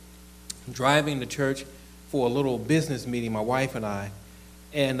driving to church for a little business meeting, my wife and I,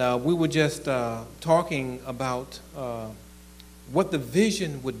 and we were just talking about what the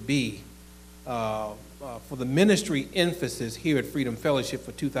vision would be for the ministry emphasis here at Freedom Fellowship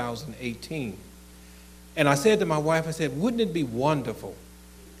for 2018. And I said to my wife, I said, wouldn't it be wonderful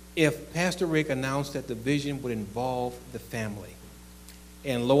if Pastor Rick announced that the vision would involve the family?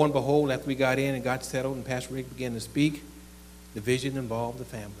 And lo and behold, after we got in and got settled and Pastor Rick began to speak, the vision involved the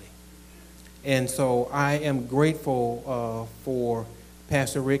family. And so I am grateful for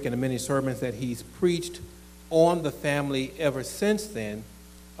Pastor Rick and the many sermons that he's preached on the family ever since then,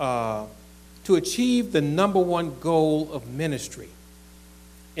 to achieve the number one goal of ministry,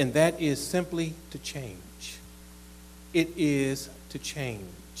 and that is simply to change. It is to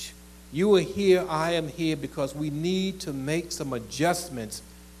change. You are here, I am here, because we need to make some adjustments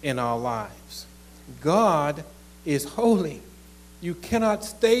in our lives. God is holy. You cannot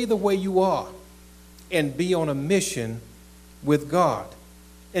stay the way you are and be on a mission with God.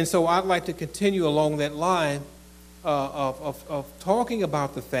 And so I'd like to continue along that line of talking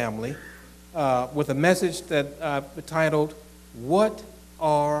about the family with a message that I've titled, What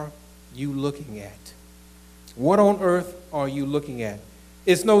Are You Looking At? What on earth are you looking at?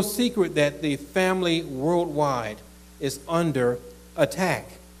 It's no secret that the family worldwide is under attack.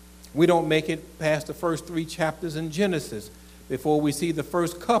 We don't make it past the first 3 chapters in Genesis before we see the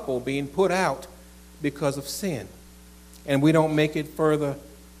first couple being put out because of sin. And we don't make it further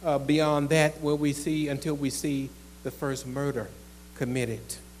beyond that until we see the first murder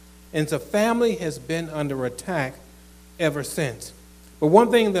committed. And so family has been under attack ever since. But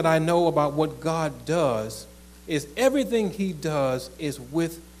one thing that I know about what God does is everything he does is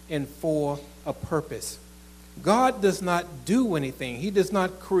with and for a purpose. God does not do anything. He does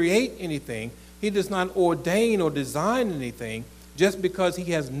not create anything. He does not ordain or design anything just because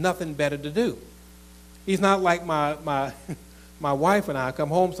he has nothing better to do. He's not like my wife and I come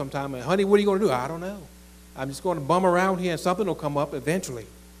home sometime and, honey, what are you going to do? I don't know. I'm just going to bum around here and something will come up eventually.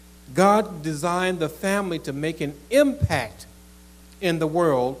 God designed the family to make an impact in the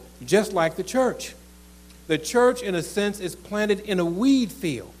world, just like the church. The church, in a sense, is planted in a weed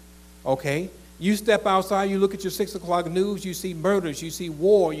field, okay? You step outside, you look at your 6 o'clock news, you see murders, you see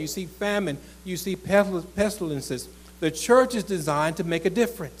war, you see famine, you see pestilences. The church is designed to make a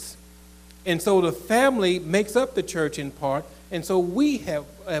difference. And so the family makes up the church in part, and so we have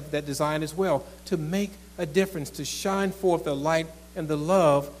that design as well, to make a difference, to shine forth the light and the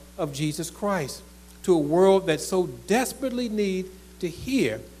love of Jesus Christ to a world that so desperately needs to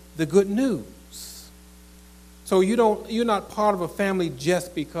hear the good news. So you're not part of a family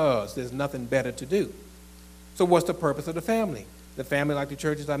just because there's nothing better to do. So what's the purpose of the family? The family, like the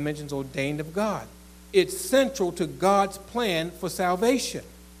church, as I mentioned, is ordained of God. It's central to God's plan for salvation,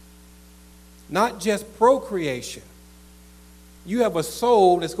 not just procreation. You have a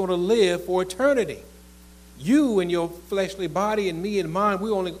soul that's going to live for eternity. You and your fleshly body and me and mine,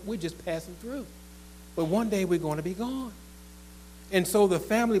 we're just passing through. But one day we're going to be gone. And so the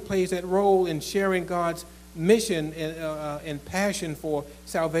family plays that role in sharing God's mission and passion for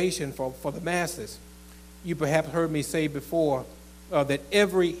salvation for the masses. You perhaps heard me say before that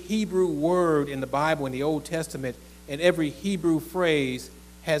every Hebrew word in the Bible, in the Old Testament, and every Hebrew phrase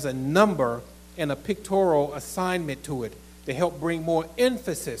has a number and a pictorial assignment to it to help bring more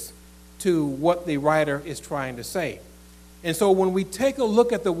emphasis to what the writer is trying to say. And so when we take a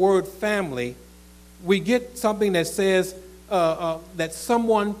look at the word family, we get something that says that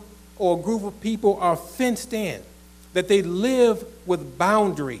someone or a group of people are fenced in, that they live with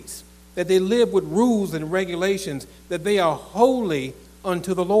boundaries, that they live with rules and regulations, that they are holy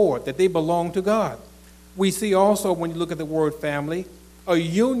unto the Lord, that they belong to God. We see also, when you look at the word family, a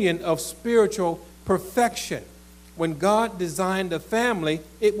union of spiritual perfection. When God designed a family,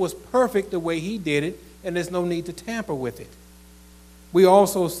 it was perfect the way he did it, and there's no need to tamper with it. We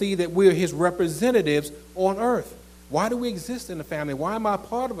also see that we're his representatives on earth. Why do we exist in a family? Why am I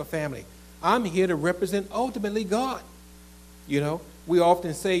part of a family? I'm here to represent ultimately God. We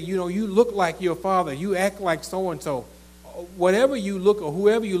often say, you look like your father, you act like so-and-so. Whatever you look or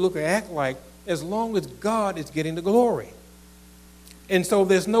whoever you look or act like, as long as God is getting the glory. And so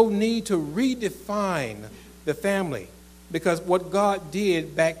there's no need to redefine the family, because what God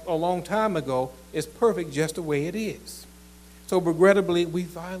did back a long time ago is perfect just the way it is. So regrettably, we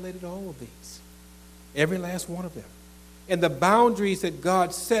violated all of these, every last one of them. And the boundaries that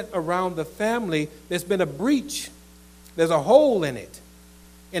God set around the family, there's been a breach. There's a hole in it.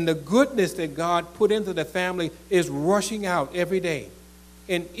 And the goodness that God put into the family is rushing out every day.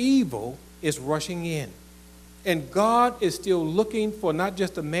 And evil is rushing in. And God is still looking for not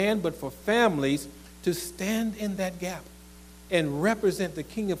just a man, but for families to stand in that gap and represent the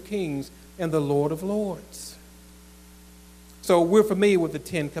King of Kings and the Lord of Lords. So we're familiar with the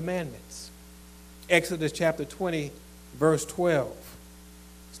Ten Commandments. Exodus chapter 20, verse 12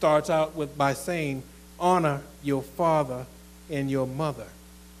 starts out by saying, honor your father and your mother,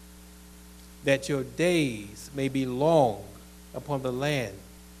 that your days may be long upon the land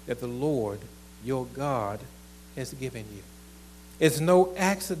that the Lord your God has given you. It's no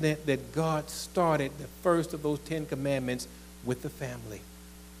accident that God started the first of those 10 commandments with the family.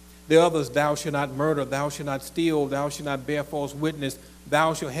 The others, thou shalt not murder, thou shalt not steal, thou shalt not bear false witness,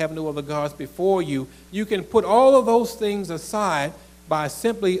 thou shalt have no other gods before you. You can put all of those things aside by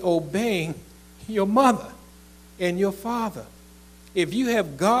simply obeying your mother and your father. If you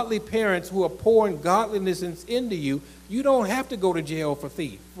have godly parents who are pouring godliness into you, you don't have to go to jail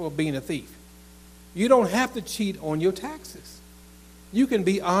for being a thief. You don't have to cheat on your taxes. You can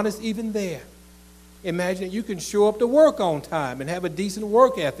be honest even there. Imagine that you can show up to work on time and have a decent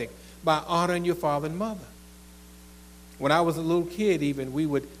work ethic by honoring your father and mother. When I was a little kid even, we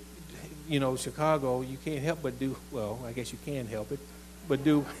would, Chicago, you can't help but do, well, I guess you can help it, but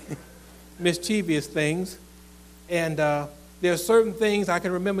do mischievous things. And there are certain things I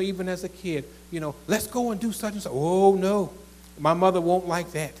can remember even as a kid, let's go and do such and such. Oh, no, my mother won't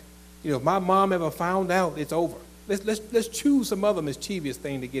like that. If my mom ever found out, it's over. Let's choose some other mischievous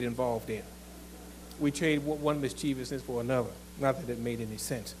thing to get involved in. We trade one mischievousness for another. Not that it made any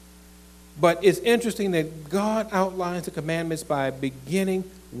sense. But it's interesting that God outlines the commandments by beginning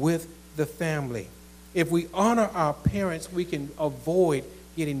with the family. If we honor our parents, we can avoid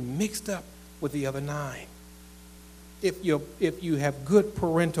getting mixed up with the other 9. If you have good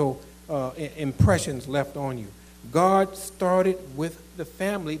parental impressions left on you. God started with the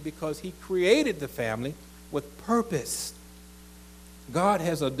family because he created the family with purpose. God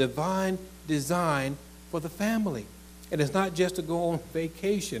has a divine design for the family. And it's not just to go on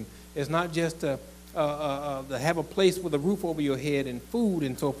vacation. It's not just to have a place with a roof over your head and food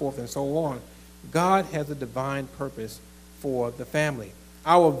and so forth and so on. God has a divine purpose for the family.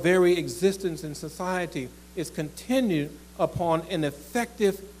 Our very existence in society is continued upon an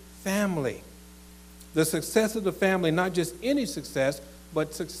effective family. The success of the family, not just any success,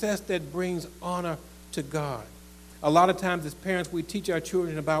 but success that brings honor to God. A lot of times as parents, we teach our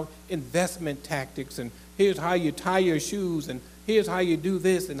children about investment tactics, and here's how you tie your shoes, and here's how you do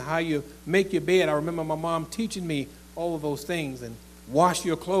this, and how you make your bed. I remember my mom teaching me all of those things, and wash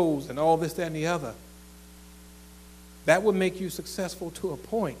your clothes, and all this, that, and the other. That would make you successful to a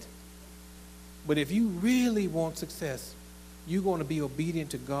point. But if you really want success, you're going to be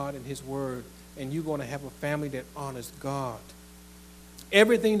obedient to God and his word, and you're going to have a family that honors God.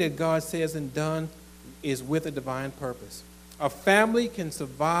 Everything that God says and done is with a divine purpose. A family can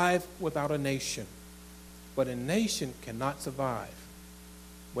survive without a nation, but a nation cannot survive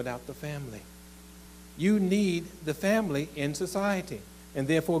without the family. You need the family in society, and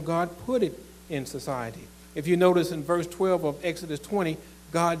therefore God put it in society. If you notice in verse 12 of Exodus 20,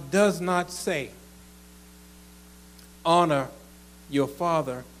 God does not say, honor your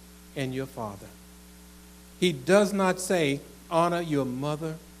father and your father. He does not say, honor your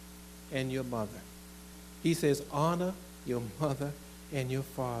mother and your mother. He says, honor your mother and your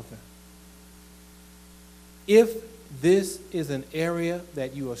father. If this is an area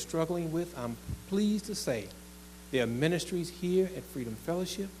that you are struggling with, I'm pleased to say there are ministries here at Freedom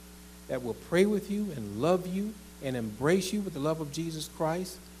Fellowship that will pray with you and love you and embrace you with the love of Jesus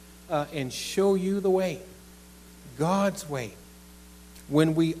Christ and show you the way, God's way.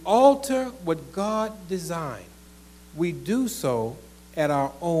 When we alter what God designed, we do so at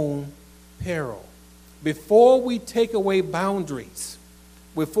our own peril. Before we take away boundaries,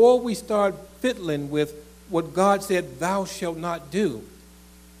 before we start fiddling with what God said thou shalt not do,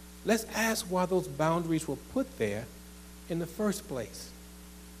 let's ask why those boundaries were put there in the first place.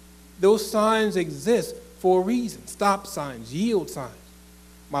 Those signs exist for a reason. Stop signs, yield signs.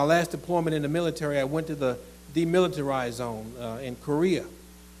 My last deployment in the military, I went to the demilitarized zone in Korea,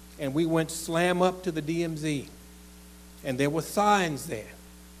 and we went slam up to the DMZ, and there were signs there: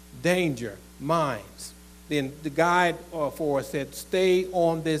 danger, mines. Then the guide for us said, stay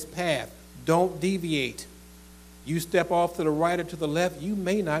on this path, don't deviate. You step off to the right or to the left, you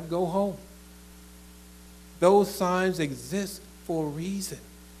may not go home. Those signs exist for a reason.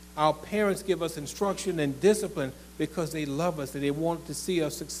 Our parents give us instruction and discipline because they love us and they want to see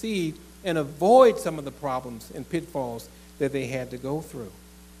us succeed and avoid some of the problems and pitfalls that they had to go through.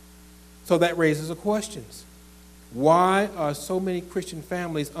 So that raises the questions. Why are so many Christian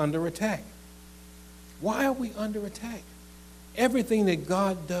families under attack? Why are we under attack? Everything that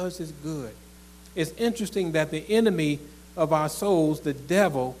God does is good. It's interesting that the enemy of our souls, the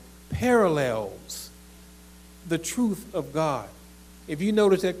devil, parallels the truth of God. If you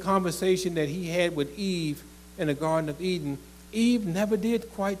notice that conversation that he had with Eve in the Garden of Eden, Eve never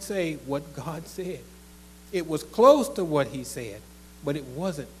did quite say what God said. It was close to what he said, but it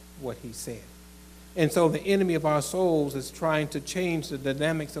wasn't what he said. And so the enemy of our souls is trying to change the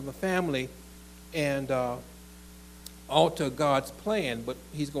dynamics of the family and alter God's plan, but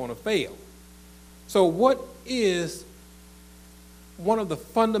he's going to fail. So what is one of the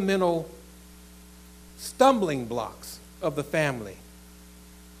fundamental stumbling blocks of the family?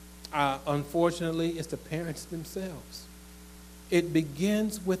 Unfortunately, it's the parents themselves. It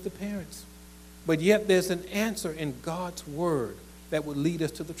begins with the parents. But yet there's an answer in God's word that would lead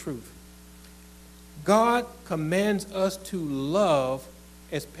us to the truth. God commands us to love,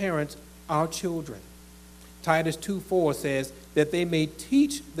 as parents, our children. Titus 2:4 says that they may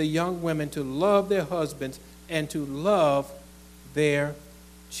teach the young women to love their husbands and to love their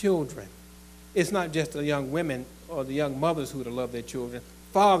children. It's not just the young women or the young mothers who are to love their children.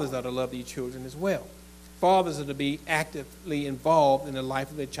 Fathers are to love their children as well. Fathers are to be actively involved in the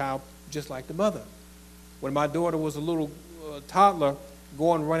life of their child, just like the mother. When my daughter was a little toddler,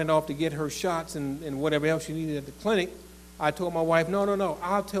 running off to get her shots and whatever else she needed at the clinic, I told my wife, no,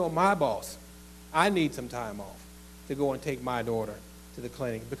 I'll tell my boss I need some time off to go and take my daughter to the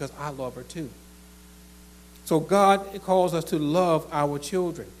clinic because I love her too. So God calls us to love our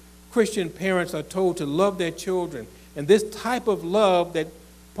children. Christian parents are told to love their children. And this type of love that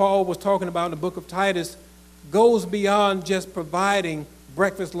Paul was talking about in the book of Titus goes beyond just providing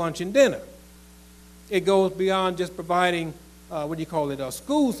breakfast, lunch, and dinner. It goes beyond just providing,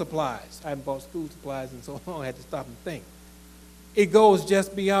 school supplies. I haven't bought school supplies in so long I had to stop and think. It goes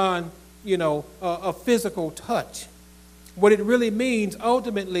just beyond, a physical touch. What it really means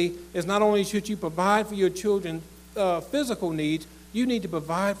ultimately is not only should you provide for your children physical needs, you need to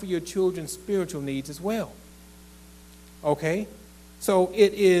provide for your children's spiritual needs as well. Okay? So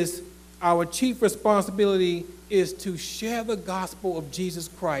it is our chief responsibility is to share the gospel of Jesus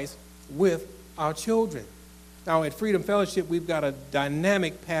Christ with our children. Now at Freedom Fellowship, we've got a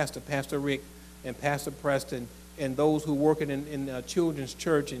dynamic pastor, Pastor Rick and Pastor Preston, and those who work in children's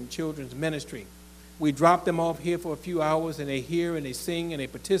church and children's ministry. We drop them off here for a few hours, and they hear and they sing and they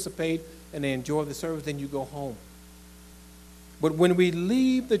participate and they enjoy the service, then you go home. But when we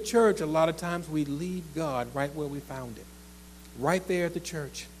leave the church, a lot of times we leave God right where we found it, right there at the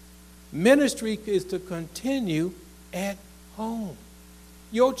church. Ministry is to continue at home.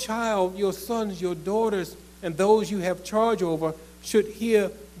 Your child, your sons, your daughters, and those you have charge over should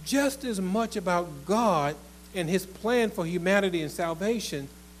hear just as much about God and his plan for humanity and salvation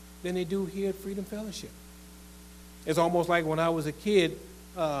than they do here at Freedom Fellowship. It's almost like when I was a kid,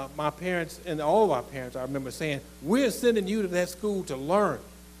 my parents and all of our parents, I remember saying, we're sending you to that school to learn.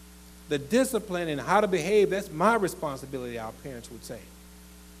 The discipline and how to behave, that's my responsibility, our parents would say.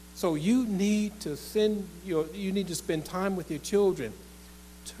 So you need to spend time with your children.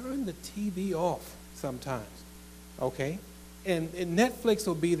 Turn the TV off sometimes, okay? And Netflix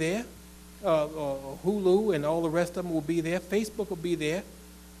will be there, Hulu and all the rest of them will be there. Facebook will be there.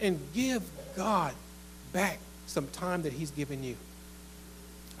 And give God back some time that he's given you.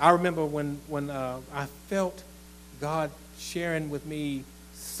 I remember when I felt God sharing with me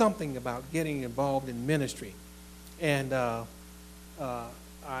something about getting involved in ministry. And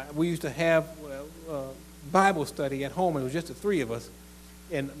we used to have Bible study at home. It was just the three of us.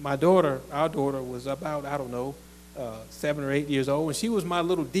 And our daughter was about, 7 or 8 years old, and she was my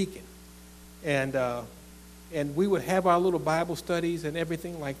little deacon. And we would have our little Bible studies and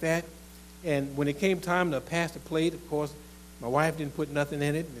everything like that. And when it came time to pass the plate, of course, my wife didn't put nothing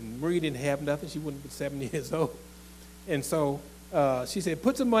in it, and Marie didn't have nothing. She wouldn't be 7 years old. And so she said,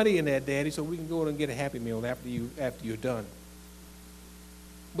 put some money in there, Daddy, so we can go and get a Happy Meal after you're done.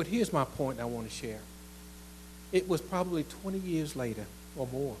 But here's my point I want to share. It was probably 20 years later or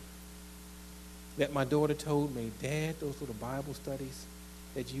more that my daughter told me, Dad, those little Bible studies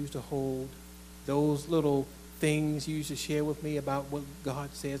that you used to hold, those little things you used to share with me about what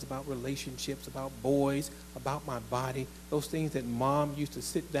God says about relationships, about boys, about my body, those things that Mom used to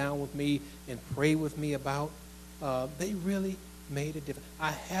sit down with me and pray with me about, they really made a difference.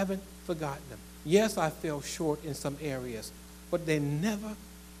 I haven't forgotten them. Yes, I fell short in some areas, but they never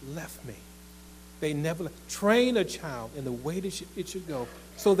left me. They never left. Train a child in the way that it should go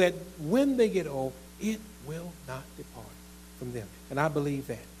so that when they get old, it will not depart from them. And I believe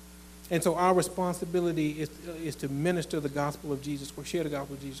that. And so our responsibility is to minister the gospel of Jesus, or share the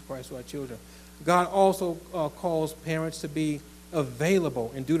gospel of Jesus Christ to our children. God also calls parents to be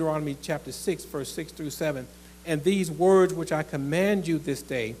available in Deuteronomy chapter 6, verse 6 through 7. And these words which I command you this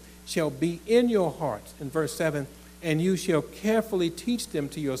day shall be in your hearts, in verse 7, and you shall carefully teach them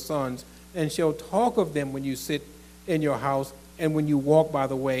to your sons, and shall talk of them when you sit in your house, and when you walk by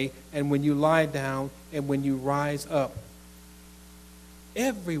the way, and when you lie down, and when you rise up.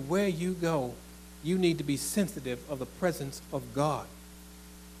 Everywhere you go, you need to be sensitive of the presence of God.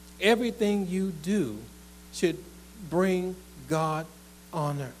 Everything you do should bring God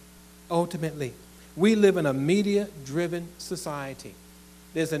honor. Ultimately, we live in a media-driven society.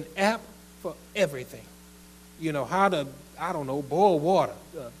 There's an app for everything. You know, how to, boil water,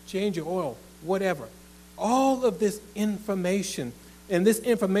 change your oil, whatever. All of this information, and this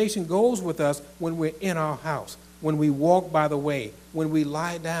information goes with us when we're in our house, when we walk by the way, when we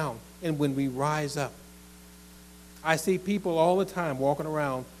lie down, and when we rise up. I see people all the time walking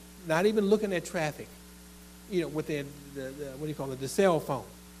around, not even looking at traffic, with their, the cell phone.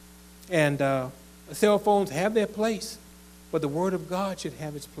 And cell phones have their place, but the Word of God should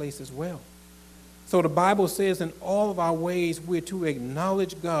have its place as well. So the Bible says in all of our ways we're to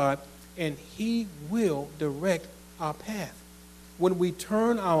acknowledge God, and He will direct our path. When we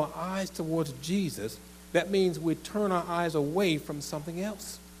turn our eyes towards Jesus, that means we turn our eyes away from something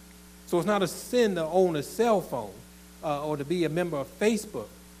else. So it's not a sin to own a cell phone or to be a member of Facebook,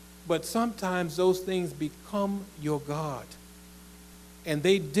 but sometimes those things become your God, and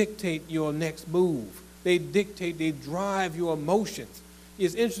they dictate your next move. They drive your emotions.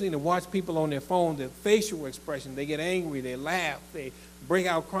 It's interesting to watch people on their phone, their facial expression. They get angry, they laugh, they break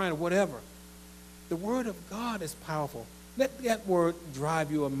out crying, whatever. The Word of God is powerful. Let that Word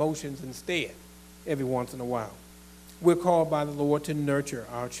drive your emotions instead every once in a while. We're called by the Lord to nurture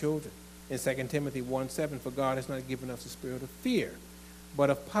our children. In 2 Timothy 1:7, for God has not given us a spirit of fear, but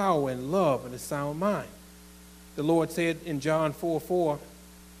of power and love and a sound mind. The Lord said in John 4:4,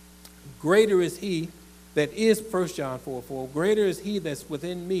 greater is He that is, 1 John 4:4, greater is He that's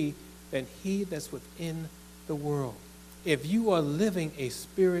within me than he that's within the world. If you are living a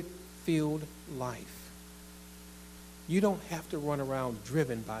spirit-filled life, you don't have to run around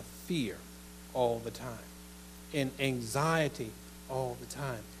driven by fear all the time and anxiety all the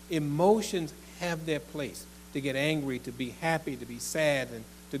time. Emotions have their place, to get angry, to be happy, to be sad, and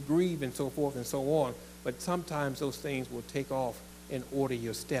to grieve, and so forth and so on. But sometimes those things will take off and order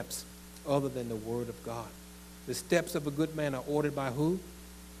your steps other than the Word of God. The steps of a good man are ordered by who?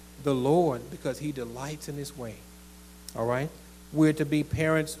 The Lord, because He delights in His way. All right? We're to be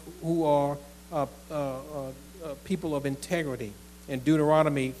parents who are people of integrity. In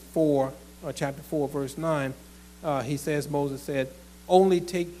Deuteronomy 4, chapter 4, verse 9, Moses said, only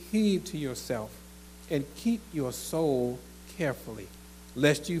take heed to yourself and keep your soul carefully,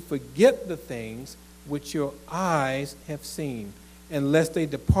 lest you forget the things which your eyes have seen, and lest they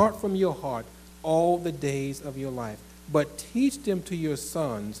depart from your heart all the days of your life. But teach them to your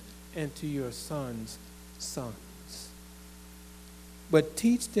sons and to your sons' sons. But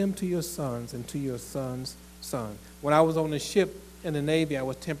teach them to your sons and to your sons' sons. When I was on the ship in the Navy, I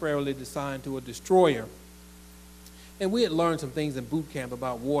was temporarily assigned to a destroyer. And we had learned some things in boot camp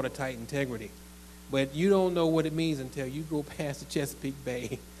about watertight integrity. But you don't know what it means until you go past the Chesapeake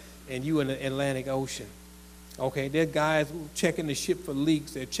Bay and you in the Atlantic Ocean. Okay, there are guys checking the ship for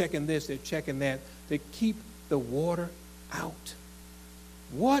leaks. They're checking this, they're checking that. They keep the water out.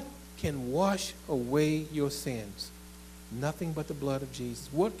 What can wash away your sins? Nothing but the blood of Jesus.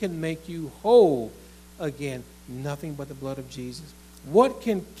 What can make you whole again? Nothing but the blood of Jesus. What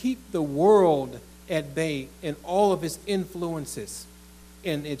can keep the world at bay and all of its influences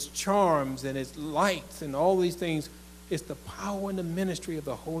and its charms and its lights and all these things? It's the power and the ministry of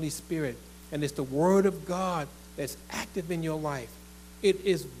the Holy Spirit, and it's the Word of God that's active in your life. It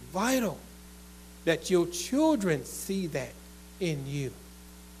is vital that your children see that in you.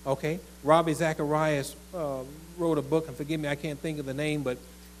 Okay? Ravi Zacharias wrote a book, and forgive me, I can't think of the name, but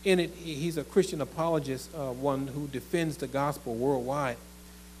in it, he's a Christian apologist, one who defends the gospel worldwide.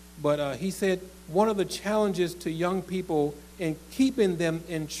 But he said one of the challenges to young people in keeping them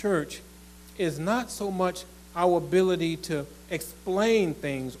in church is not so much our ability to explain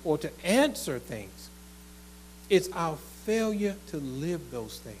things or to answer things. It's our failure to live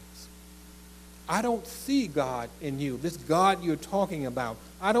those things. I don't see God in you. This God you're talking about,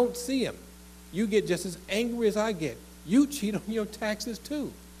 I don't see Him. You get just as angry as I get. You cheat on your taxes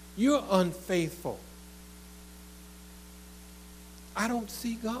too. You're unfaithful. I don't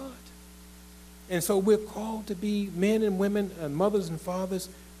see God. And so we're called to be men and women and mothers and fathers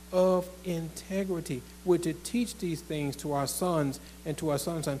of integrity. We're to teach these things to our sons and to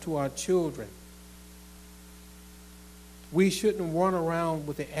our children. We shouldn't run around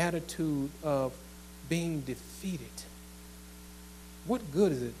with the attitude of being defeated. What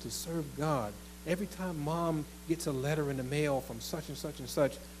good is it to serve God? Every time mom gets a letter in the mail from such and such and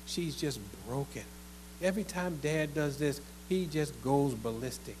such, she's just broken. Every time dad does this, he just goes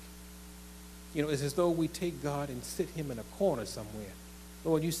ballistic. You know, it's as though we take God and sit him in a corner somewhere.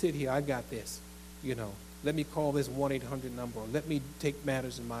 Lord, you sit here, I got this. You know, let me call this 1-800 number. Or let me take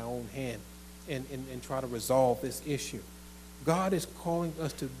matters in my own hand and try to resolve this issue. God is calling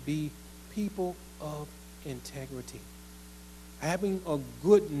us to be people of integrity. Having a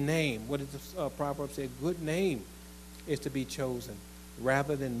good name, what does the proverb say? Good name is to be chosen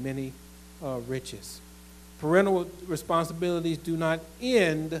rather than many riches. Parental responsibilities do not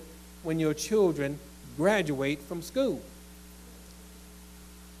end when your children graduate from school.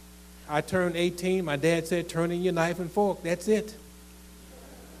 I turned 18. My dad said, turn in your knife and fork. That's it.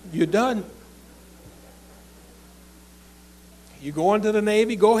 You're done. You go into the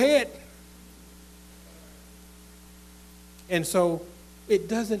Navy, go ahead. And so it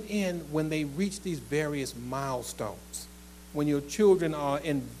doesn't end when they reach these various milestones. When your children are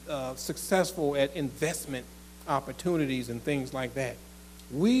successful at investment opportunities and things like that.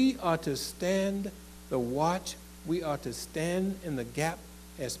 We are to stand the watch. We are to stand in the gap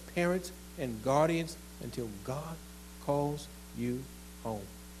as parents and guardians until God calls you home.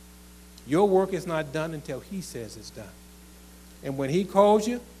 Your work is not done until he says it's done. And when he calls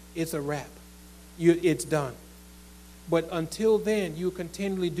you, it's a wrap. It's done. But until then, you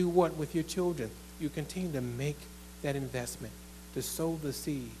continually do what with your children? You continue to make that investment, to sow the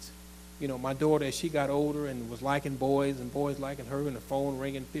seeds. You know, my daughter, as she got older and was liking boys and boys liking her, and the phone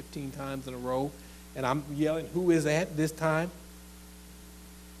ringing 15 times in a row, and I'm yelling, who is that this time?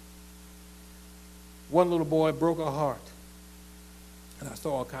 One little boy broke her heart. And I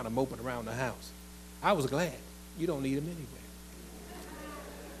saw her kind of moping around the house. I was glad. You don't need him anyway.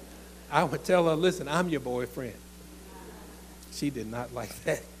 I would tell her, listen, I'm your boyfriend. She did not like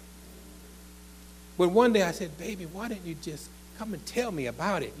that. But one day I said, baby, why didn't you just come and tell me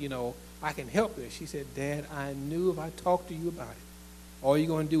about it? You know, I can help you. She said, Dad, I knew if I talked to you about it, all you're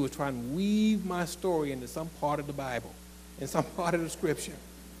going to do is try and weave my story into some part of the Bible, in some part of the scripture.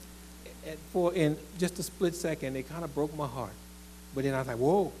 In just a split second, it kind of broke my heart. But then I was like,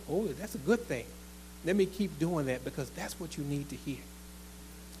 whoa, that's a good thing. Let me keep doing that because that's what you need to hear.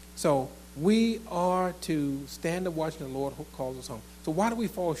 So we are to stand and watch the Lord who calls us home. So why do we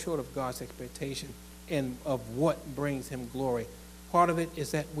fall short of God's expectation and of what brings him glory? Part of it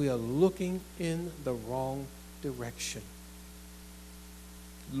is that we are looking in the wrong direction.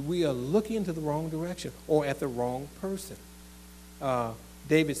 We are looking into the wrong direction or at the wrong person.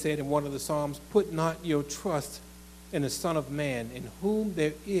 David said in one of the Psalms, put not your trust in the Son of Man, in whom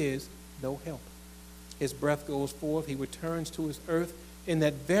there is no help. His breath goes forth, he returns to his earth. In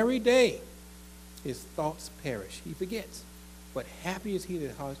that very day, his thoughts perish. He forgets. But happy is he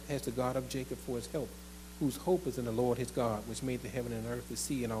that has the God of Jacob for his help, whose hope is in the Lord his God, which made the heaven and earth, the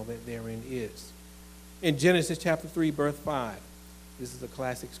sea, and all that therein is. In Genesis chapter 3, verse 5, this is a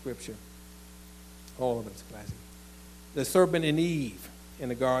classic scripture. All of it is classic. The serpent and Eve in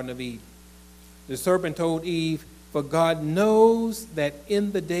the Garden of Eden. The serpent told Eve, for God knows that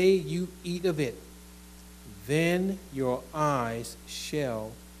in the day you eat of it, then your eyes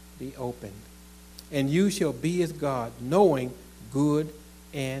shall be opened, and you shall be as God, knowing good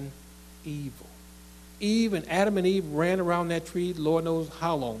and evil. Adam and Eve ran around that tree, Lord knows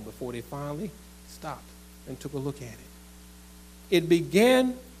how long, before they finally stopped and took a look at it. It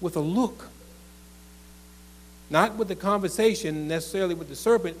began with a look. Not with the conversation necessarily with the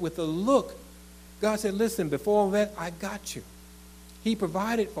serpent, with a look. God said, listen, before all that, I got you. He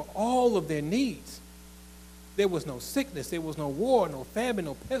provided for all of their needs. There was no sickness, there was no war, no famine,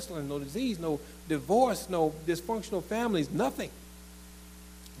 no pestilence, no disease, no divorce, no dysfunctional families, nothing.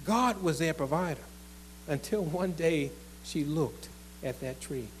 God was their provider until one day she looked at that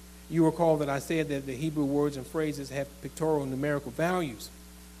tree. You recall that I said that the Hebrew words and phrases have pictorial and numerical values.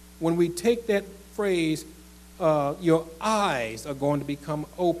 When we take that phrase, your eyes are going to become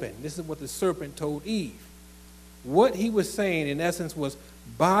open. This is what the serpent told Eve. What he was saying, in essence, was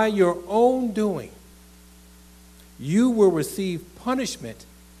by your own doing, you will receive punishment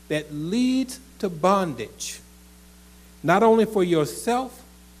that leads to bondage, not only for yourself,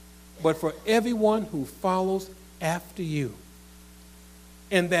 but for everyone who follows after you.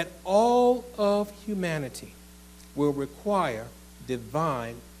 And that all of humanity will require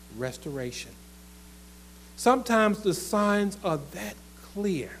divine restoration. Sometimes the signs are that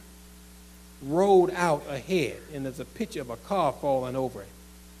clear road out ahead, and there's a picture of a car falling over it.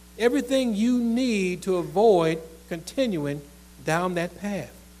 Everything you need to avoid continuing down that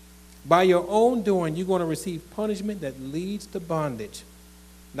path. By your own doing, you're going to receive punishment that leads to bondage,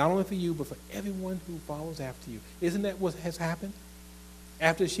 not only for you, but for everyone who follows after you. Isn't that what has happened?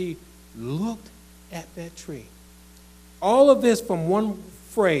 After she looked at that tree. All of this from one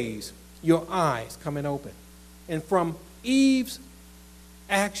phrase, your eyes coming open. And from Eve's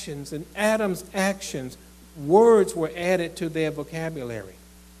actions and Adam's actions, words were added to their vocabulary.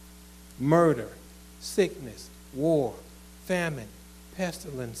 Murder, sickness, war, famine,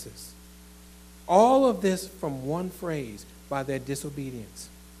 pestilences. All of this from one phrase, by their disobedience.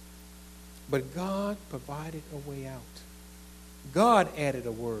 But God provided a way out. God added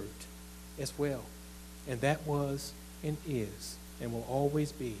a word as well. And that was and is and will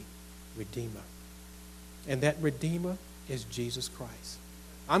always be Redeemer. And that Redeemer is Jesus Christ.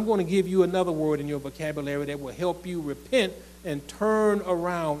 I'm going to give you another word in your vocabulary that will help you repent and turn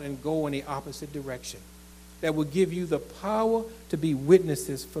around and go in the opposite direction. That will give you the power to be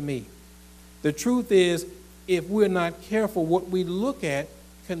witnesses for me. The truth is, if we're not careful, what we look at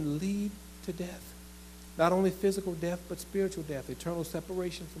can lead to death. Not only physical death, but spiritual death, eternal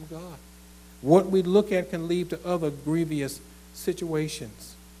separation from God. What we look at can lead to other grievous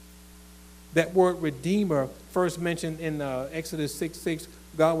situations. That word Redeemer, first mentioned in Exodus 6:6,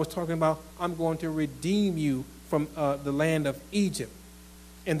 God was talking about, I'm going to redeem you from the land of Egypt.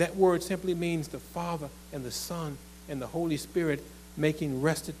 And that word simply means the Father and the Son and the Holy Spirit making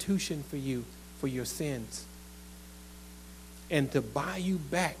restitution for you for your sins. And to buy you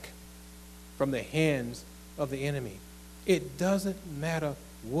back from the hands of the enemy. It doesn't matter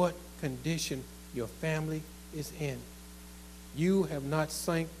what condition your family is in. You have not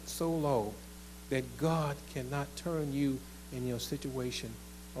sunk so low that God cannot turn you in your situation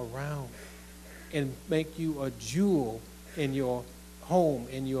around and make you a jewel in your home,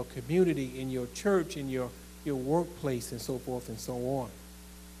 in your community, in your church, in your workplace, and so forth and so on.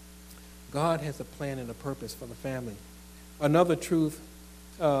 God has a plan and a purpose for the family. Another truth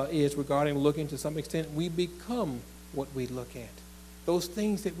is regarding looking, to some extent, we become what we look at. Those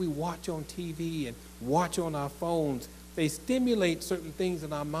things that we watch on TV and watch on our phones, they stimulate certain things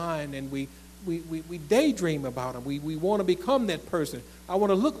in our mind, and we daydream about them. We want to become that person. I want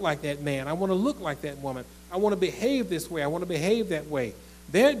to look like that man. I want to look like that woman. I want to behave this way. I want to behave that way.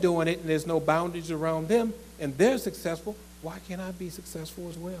 They're doing it, and there's no boundaries around them, and they're successful. Why can't I be successful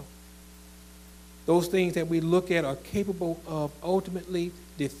as well? Those things that we look at are capable of ultimately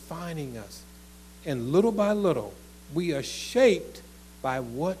defining us. And little by little, we are shaped by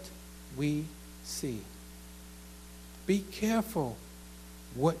what we see. Be careful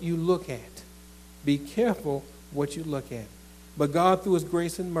what you look at. Be careful what you look at. But God, through his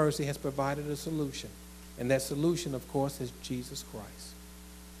grace and mercy, has provided a solution. And that solution, of course, is Jesus Christ.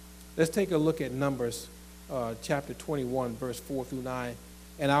 Let's take a look at Numbers chapter 21, verse 4 through 9.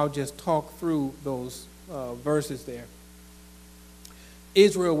 And I'll just talk through those verses there.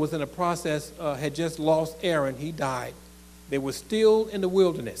 Israel was in a process, had just lost Aaron. He died. They were still in the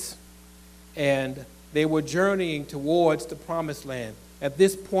wilderness. And they were journeying towards the promised land. At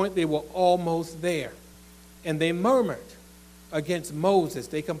this point, they were almost there. And they murmured against Moses.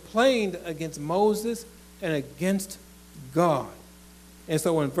 They complained against Moses and against God. And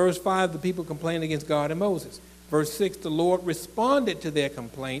so in verse 5, the people complained against God and Moses. Verse 6, the Lord responded to their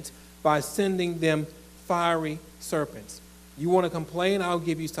complaints by sending them fiery serpents. You want to complain? I'll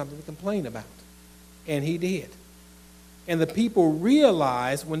give you something to complain about. And he did. And the people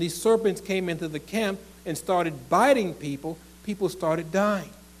realized when these serpents came into the camp and started biting people, people started dying.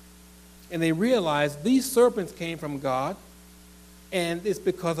 And they realized these serpents came from God, and it's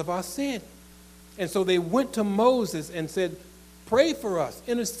because of our sin. And so they went to Moses and said, pray for us,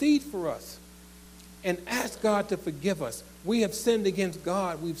 intercede for us, and ask God to forgive us. We have sinned against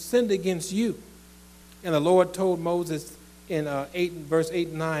God. We've sinned against you. And the Lord told Moses in verse 8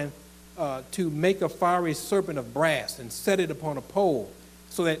 and 9 to make a fiery serpent of brass and set it upon a pole,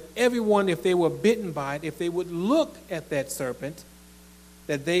 so that everyone, if they were bitten by it, if they would look at that serpent,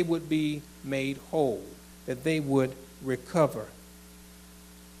 that they would be made whole, that they would recover.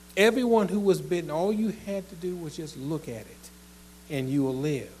 Everyone who was bitten, all you had to do was just look at it, and you will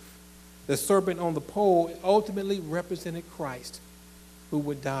live. The serpent on the pole ultimately represented Christ, who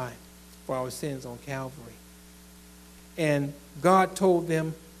would die for our sins on Calvary. And God told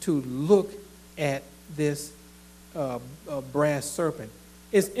them to look at this brass serpent.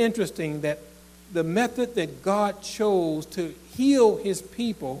 It's interesting that the method that God chose to heal his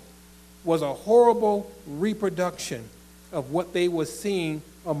people was a horrible reproduction of what they were seeing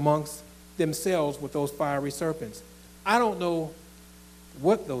amongst themselves with those fiery serpents. I don't know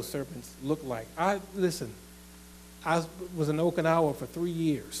what those serpents look like. I was in Okinawa for 3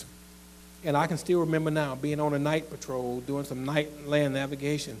 years, and I can still remember now being on a night patrol doing some night land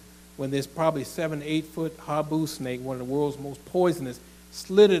navigation when this probably 7-8 foot habu snake, one of the world's most poisonous,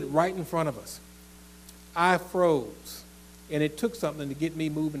 slithered right in front of us. I froze, and it took something to get me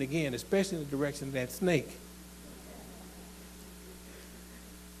moving again, especially in the direction of that snake.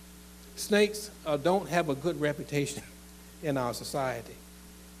 Snakes don't have a good reputation in our society.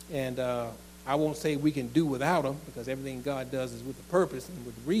 And I won't say we can do without them, because everything God does is with a purpose and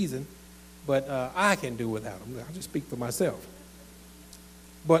with reason, but I can do without them. I'll just speak for myself.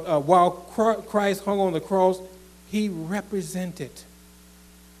 But while Christ hung on the cross, he represented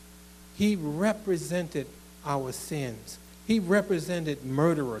our sins. He represented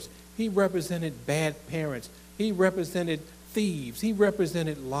murderers. He represented bad parents. He represented thieves. He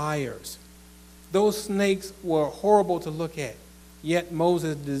represented liars. Those snakes were horrible to look at. Yet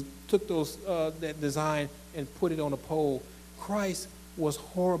Moses took that design and put it on a pole. Christ was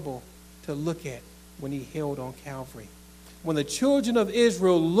horrible to look at when he held on Calvary. When the children of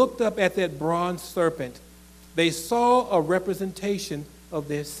Israel looked up at that bronze serpent, they saw a representation of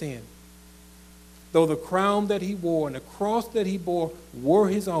their sin. Though the crown that he wore and the cross that he bore were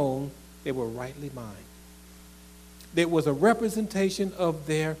his own, they were rightly mine. There was a representation of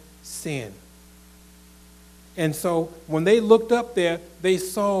their sin. And so when they looked up there, they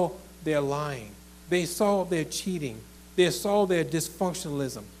saw their lying. They saw their cheating. They saw their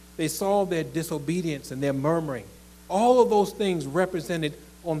dysfunctionalism. They saw their disobedience and their murmuring. All of those things represented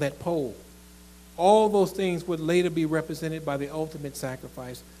on that pole. All those things would later be represented by the ultimate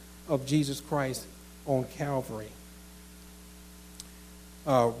sacrifice of Jesus Christ on Calvary.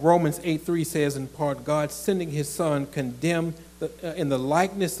 Romans 8:3 says in part, God sending his son condemned in the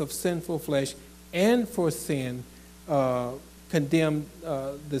likeness of sinful flesh, and for sin condemned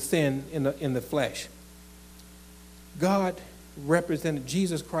the sin in the flesh.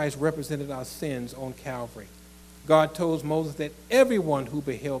 Jesus Christ represented our sins on Calvary. God told Moses that everyone who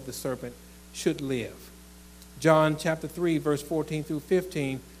beheld the serpent should live. John chapter 3, verse 14 through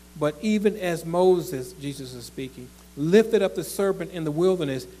 15, but even as Moses, Jesus is speaking, lifted up the serpent in the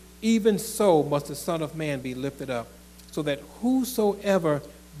wilderness, even so must the Son of Man be lifted up, so that whosoever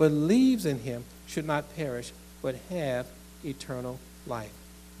believes in him should not perish, but have eternal life.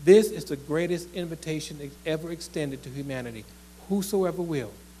 This is the greatest invitation ever extended to humanity. Whosoever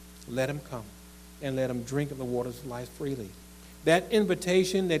will, let him come, and let him drink of the waters of life freely. That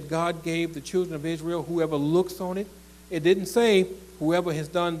invitation that God gave the children of Israel, whoever looks on it, it didn't say whoever has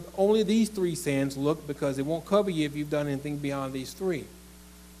done only these 3 sins, look, because it won't cover you if you've done anything beyond these 3.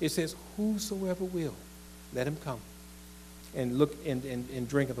 It says, whosoever will, let him come and look and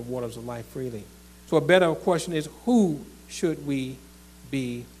drink of the waters of life freely. So a better question is, who should we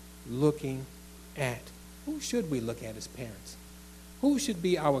be looking at? Who should we look at as parents? Who should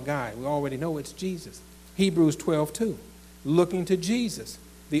be our guide? We already know it's Jesus. Hebrews 12:2, looking to Jesus,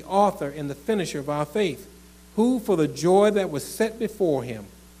 the author and the finisher of our faith, who for the joy that was set before him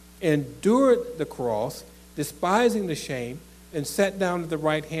endured the cross, despising the shame, and sat down at the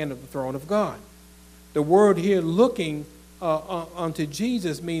right hand of the throne of God. The word here, looking unto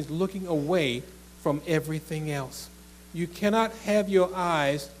Jesus, means looking away from everything else. You cannot have your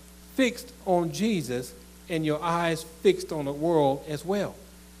eyes fixed on Jesus and your eyes fixed on the world as well.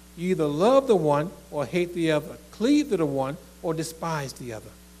 You either love the one or hate the other, cleave to the one or despise the other.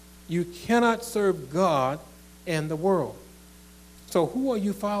 You cannot serve God and the world. So who are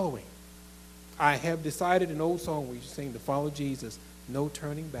you following? I have decided, an old song we sing, to follow Jesus, no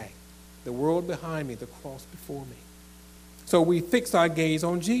turning back. The world behind me, the cross before me. So we fix our gaze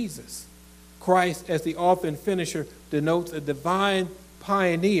on Jesus. Christ, as the author and finisher, denotes a divine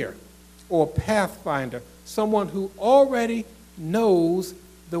pioneer or pathfinder, someone who already knows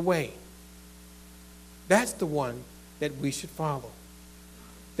the way. That's the one that we should follow.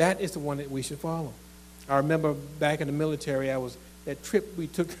 That is the one that we should follow. I remember back in the military, that trip we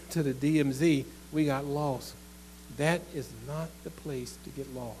took to the DMZ, we got lost. That is not the place to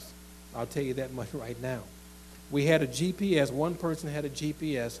get lost. I'll tell you that much right now. We had a GPS. One person had a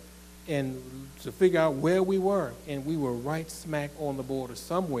GPS, and to figure out where we were, and we were right smack on the border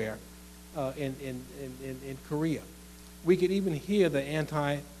somewhere in Korea. We could even hear the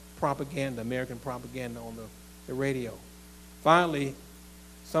anti-propaganda, American propaganda on the radio. Finally,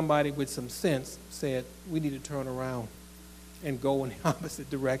 somebody with some sense said, we need to turn around and go in the opposite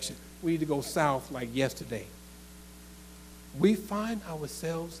direction. We need to go south like yesterday. We find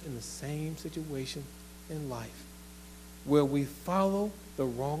ourselves in the same situation in life where we follow the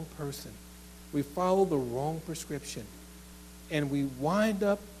wrong person We follow the wrong prescription, and we wind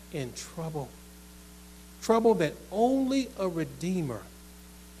up in trouble. Trouble that only a Redeemer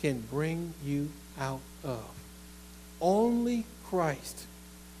can bring you out of. Only Christ.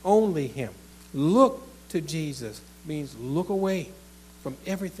 Only Him. Look to Jesus means look away from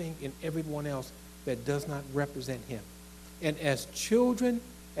everything and everyone else that does not represent Him. And as children,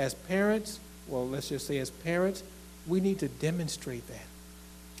 as parents, well, let's just say as parents, we need to demonstrate that.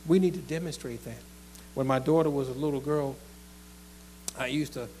 We need to demonstrate that. When my daughter was a little girl,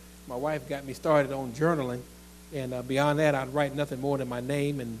 my wife got me started on journaling, and beyond that, I'd write nothing more than my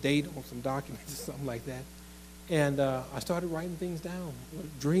name and date on some documents or something like that. And I started writing things down,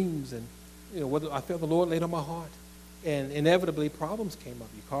 dreams, and what I felt the Lord laid on my heart. And inevitably, problems came up.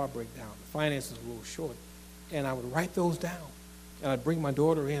 Your car break down, the finances were a little short, and I would write those down. And I'd bring my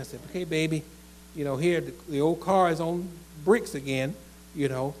daughter in and say, "Okay, baby, here the old car is on bricks again.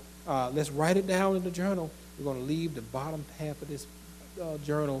 Let's write it down in the journal. We're going to leave the bottom half of this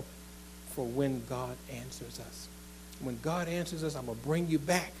journal for when God answers us. When God answers us, I'm going to bring you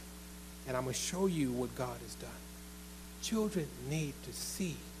back, and I'm going to show you what God has done." Children need to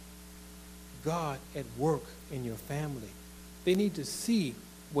see God at work in your family. They need to see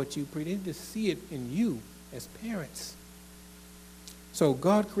what you pray. They need to see it in you as parents. So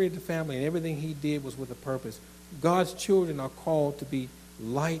God created the family, and everything He did was with a purpose. God's children are called to be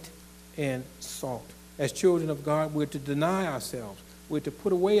light and salt. As children of God, we're to deny ourselves. We're to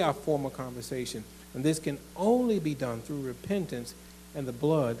put away our former conversation. And this can only be done through repentance and the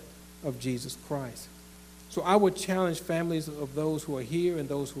blood of Jesus Christ. So I would challenge families of those who are here and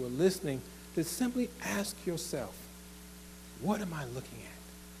those who are listening to simply ask yourself, what am I looking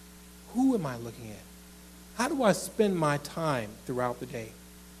at? Who am I looking at? How do I spend my time throughout the day?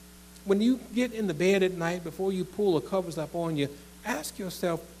 When you get in the bed at night, before you pull the covers up on you, ask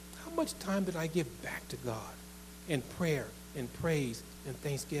yourself, how much time did I give back to God in prayer, in praise, and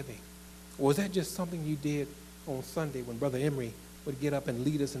thanksgiving? Or was that just something you did on Sunday when Brother Emery would get up and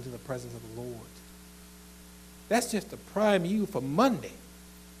lead us into the presence of the Lord? That's just to prime you for Monday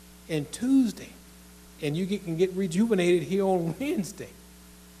and Tuesday, and you can get rejuvenated here on Wednesday.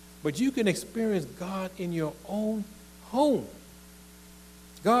 But you can experience God in your own home.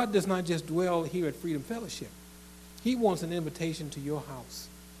 God does not just dwell here at Freedom Fellowship. He wants an invitation to your house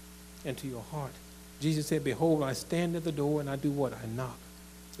and to your heart. Jesus said, "Behold, I stand at the door and I do what? I knock.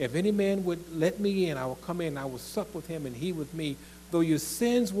 If any man would let me in, I will come in and I will sup with him and he with me. Though your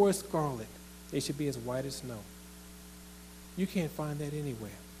sins were scarlet, they should be as white as snow." You can't find that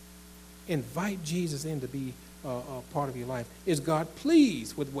anywhere. Invite Jesus in to be a part of your life. Is God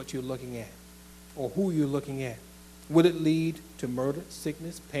pleased with what you're looking at or who you're looking at? Will it lead to murder,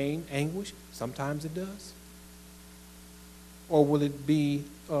 sickness, pain, anguish? Sometimes it does. Or will it be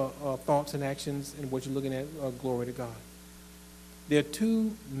thoughts and actions and what you're looking at, glory to God? There are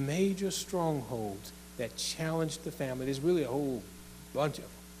two major strongholds that challenge the family. There's really a whole bunch of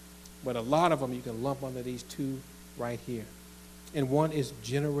them, but a lot of them you can lump under these two right here. And one is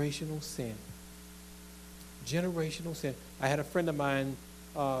generational sin. Generational sin. I had a friend of mine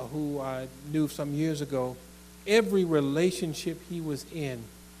who I knew some years ago. Every relationship he was in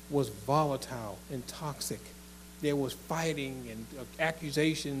was volatile and toxic. There was fighting and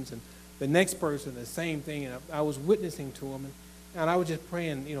accusations, and the next person, the same thing. And I was witnessing to him, and I was just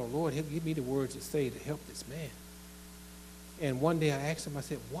praying, Lord, give me the words to say to help this man. And one day I asked him, I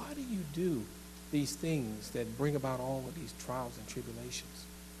said, why do you do these things that bring about all of these trials and tribulations?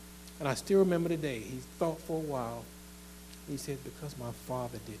 And I still remember the day. He thought for a while. He said, because my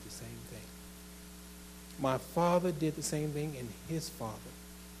father did the same thing. My father did the same thing, and his father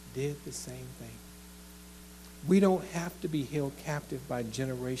did the same thing. We don't have to be held captive by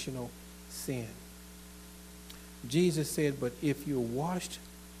generational sin. Jesus said, but if you're washed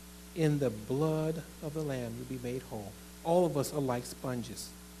in the blood of the Lamb, you'll be made whole. All of us are like sponges.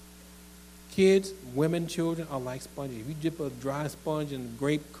 Kids, women, children are like sponges. If you dip a dry sponge in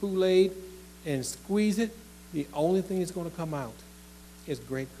grape Kool-Aid and squeeze it, the only thing that's going to come out is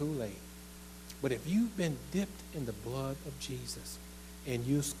grape Kool-Aid. But if you've been dipped in the blood of Jesus and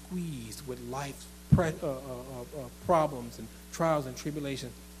you're squeezed with life's problems and trials and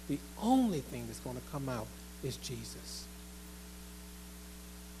tribulations, the only thing that's going to come out is Jesus.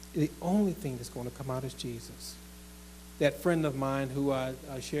 The only thing that's going to come out is Jesus. That friend of mine who I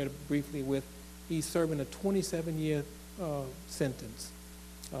shared briefly with, he's serving a 27-year sentence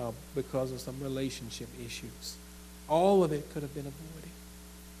because of some relationship issues. All of it could have been avoided.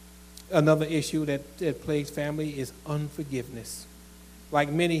 Another issue that plagues family is unforgiveness. Like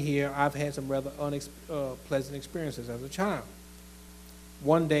many here, I've had some rather unpleasant experiences as a child.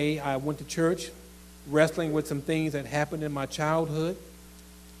 One day I went to church wrestling with some things that happened in my childhood,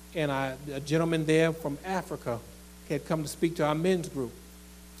 and a gentleman there from Africa had come to speak to our men's group.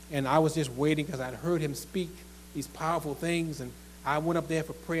 And I was just waiting because I'd heard him speak these powerful things, and I went up there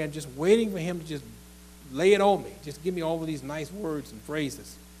for prayer and just waiting for him to just lay it on me, just give me all of these nice words and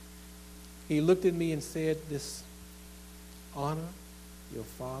phrases. He looked at me and said this: honor your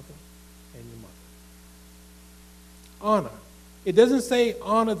father and your mother. Honor. It doesn't say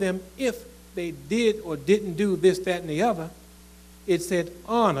honor them if they did or didn't do this, that, and the other. It said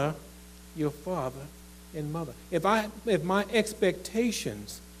honor your father and mother. If my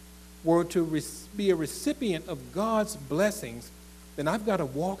expectations were to be a recipient of God's blessings, then I've got to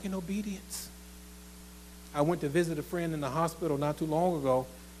walk in obedience. I went to visit a friend in the hospital not too long ago,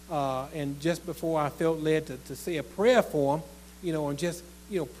 and just before I felt led to say a prayer for him, and just,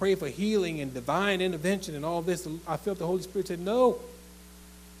 pray for healing and divine intervention and all this, I felt the Holy Spirit said, no,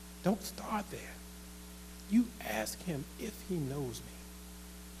 don't start there. You ask him if he knows me.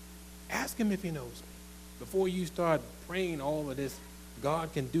 Ask him if he knows me. Before you start praying all of this,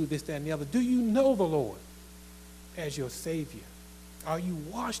 God can do this, that, and the other. Do you know the Lord as your Savior? Are you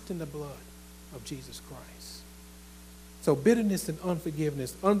washed in the blood of Jesus Christ? So bitterness and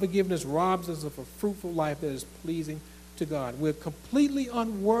unforgiveness. Unforgiveness robs us of a fruitful life that is pleasing to God. We're completely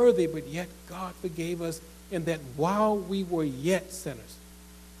unworthy, but yet God forgave us, and that while we were yet sinners.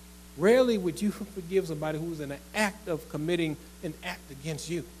 Rarely would you forgive somebody who's in an act of committing an act against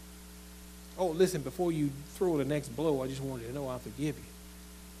you. Oh, listen, before you throw the next blow, I just wanted to know I forgive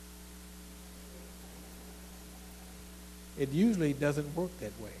you. It usually doesn't work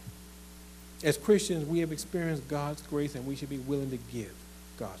that way. As Christians, we have experienced God's grace, and we should be willing to give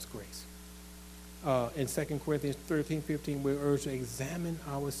God's grace. In 2 Corinthians 13:15, we're urged to examine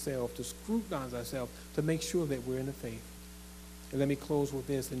ourselves, to scrutinize ourselves, to make sure that we're in the faith. And let me close with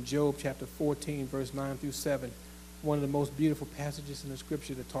this. In Job chapter 14, verse 9 through 7, one of the most beautiful passages in the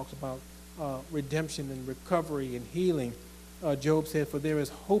scripture that talks about redemption and recovery and healing. Job said, for there is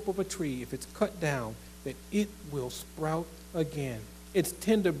hope of a tree, if it's cut down, that it will sprout again. Its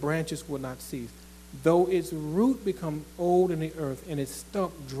tender branches will not cease. Though its root become old in the earth and its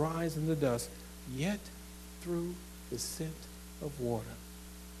stump dries in the dust, yet through the scent of water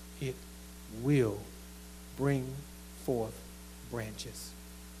it will bring forth branches.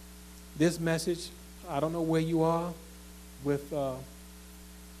 This message, I don't know where you are with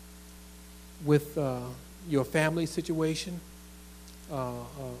your family situation,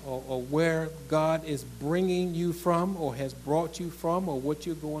 or where God is bringing you from or has brought you from, or what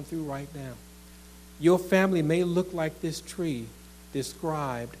you're going through right now. Your family may look like this tree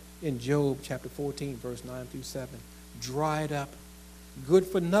described in Job chapter 14, verse 9 through 7. Dried up, good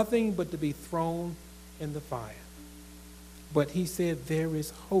for nothing but to be thrown in the fire. But he said there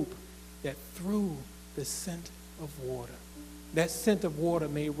is hope that through the scent of water, that scent of water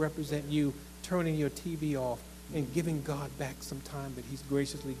may represent you turning your TV off and giving God back some time that he's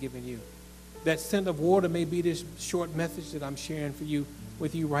graciously given you. That scent of water may be this short message that I'm sharing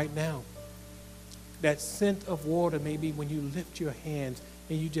with you right now. That scent of water may be when you lift your hands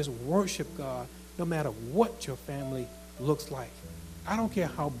and you just worship God, no matter what your family looks like. I don't care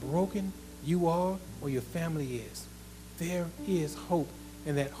how broken you are or your family is. There is hope,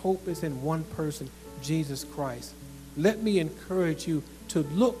 and that hope is in one person, Jesus Christ. Let me encourage you to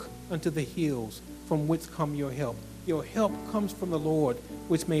look unto the hills from which come your help. Your help comes from the Lord,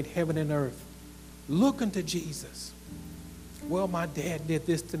 which made heaven and earth. Look unto Jesus. Well, my dad did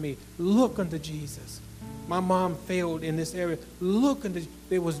this to me. Look unto Jesus. My mom failed in this area. Look unto,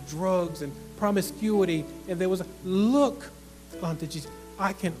 there was drugs and promiscuity, and look unto Jesus.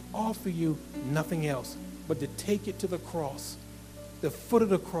 I can offer you nothing else but to take it to the cross, the foot of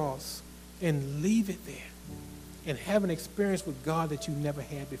the cross, and leave it there and have an experience with God that you never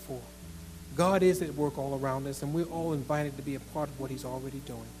had before. God is at work all around us, and we're all invited to be a part of what he's already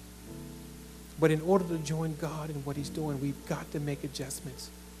doing. But in order to join God in what he's doing, we've got to make adjustments.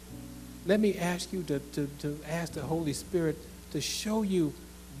 Let me ask you to ask the Holy Spirit to show you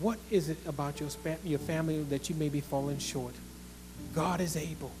what is it about your family that you may be falling short. God is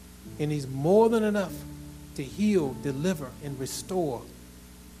able, and he's more than enough to heal, deliver, and restore.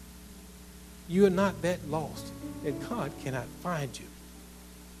 You are not that lost that God cannot find you.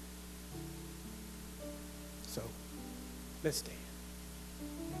 So, let's stand.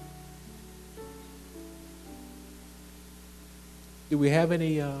 Do we have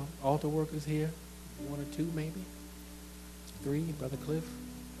any altar workers here? One or two, maybe? Three, Brother Cliff?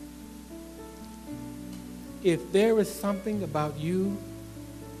 If there is something about you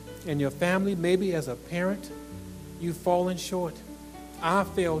and your family, maybe as a parent, you've fallen short. I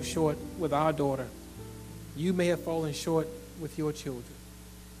fell short with our daughter. You may have fallen short with your children.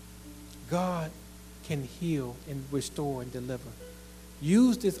 God can heal and restore and deliver.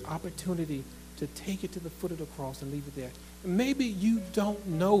 Use this opportunity to take it to the foot of the cross and leave it there. Maybe you don't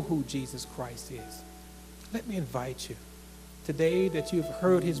know who Jesus Christ is. Let me invite you today that you've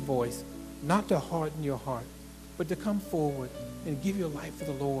heard his voice, not to harden your heart, but to come forward and give your life to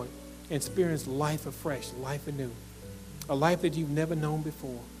the Lord and experience life afresh, life anew. A life that you've never known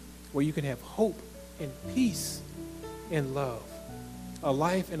before, where you can have hope and peace and love. A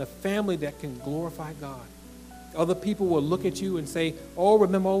life and a family that can glorify God. Other people will look at you and say, oh,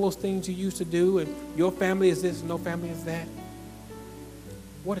 remember all those things you used to do, and your family is this and no family is that.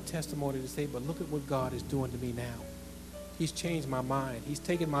 What a testimony to say, but look at what God is doing to me now. He's changed my mind. He's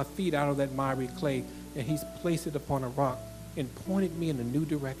taken my feet out of that miry clay, and he's placed it upon a rock and pointed me in a new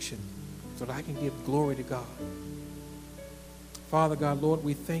direction so that I can give glory to God. Father God, Lord,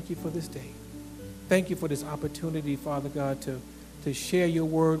 we thank you for this day. Thank you for this opportunity, Father God, to share your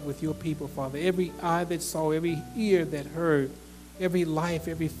word with your people, Father. Every eye that saw, every ear that heard, every life,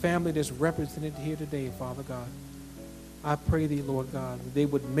 every family that's represented here today, Father God. I pray thee, Lord God, that they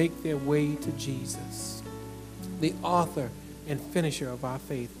would make their way to Jesus, the author and finisher of our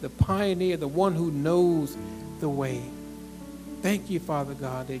faith, the pioneer, the one who knows the way. Thank you, Father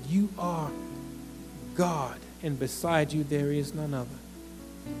God, that you are God, and beside you there is none other.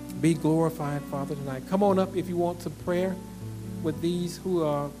 Be glorified, Father, tonight. Come on up if you want some prayer with these who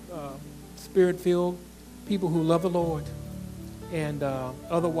are spirit-filled, people who love the Lord. And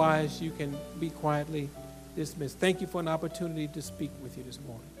otherwise, you can be quietly dismissed. Thank you for an opportunity to speak with you this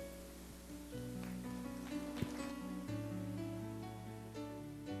morning.